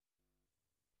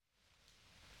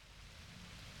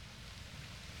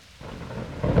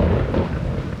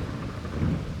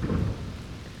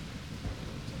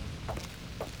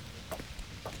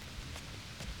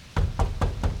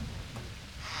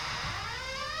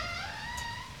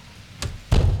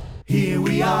Here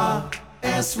we are,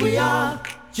 as we are,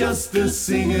 just to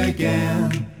sing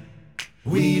again.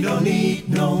 We don't need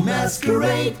no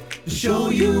masquerade to show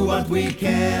you what we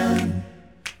can.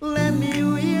 Lend me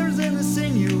your ears and I'll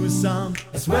sing you a song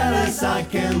as well as I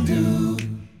can do.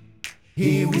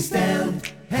 Here we stand,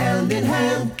 hand in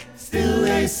hand, still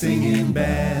a singing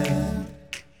band.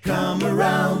 Come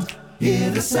around, hear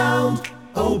the sound,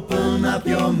 open up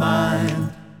your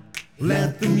mind.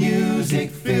 Let the music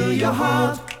fill your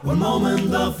heart, one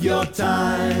moment of your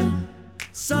time.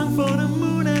 Song for the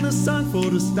moon and a song for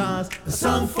the stars, a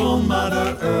song for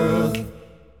Mother Earth.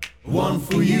 One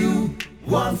for you,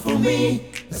 one for me,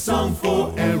 a song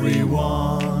for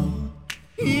everyone.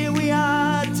 Here we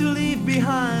are to leave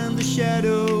behind the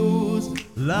shadows,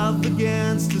 love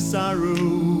against the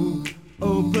sorrow,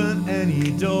 open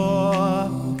any door.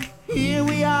 Here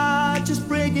we are just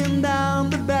breaking down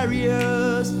the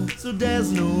barriers, so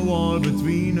there's no wall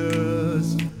between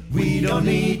us. We don't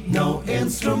need no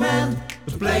instrument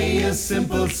to play a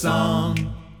simple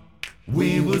song.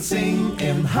 We will sing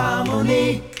in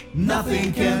harmony,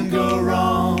 nothing can go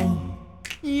wrong.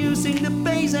 You sing the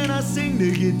bass and I sing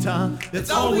the guitar, that's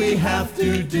all we have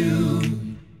to do.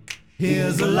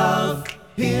 Here's a love,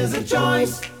 here's a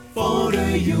choice for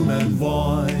the human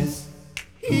voice.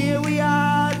 Here we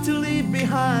are to leave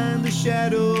behind the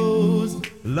shadows,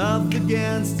 love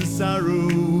against the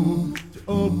sorrow, to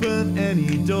open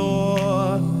any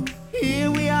door.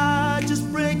 Here we are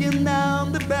just breaking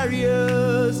down the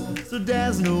barriers, so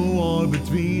there's no wall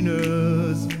between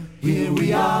us. Here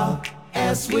we are,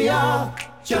 as we are,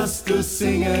 just to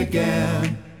sing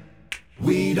again.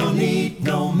 We don't need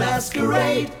no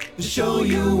masquerade to show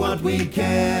you what we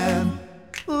can.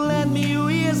 Lend me your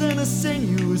ears and I'll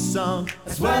sing you a song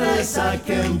as well as I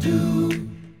can do.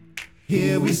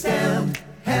 Here we stand,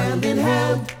 hand in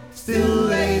hand,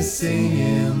 still a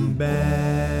singing band.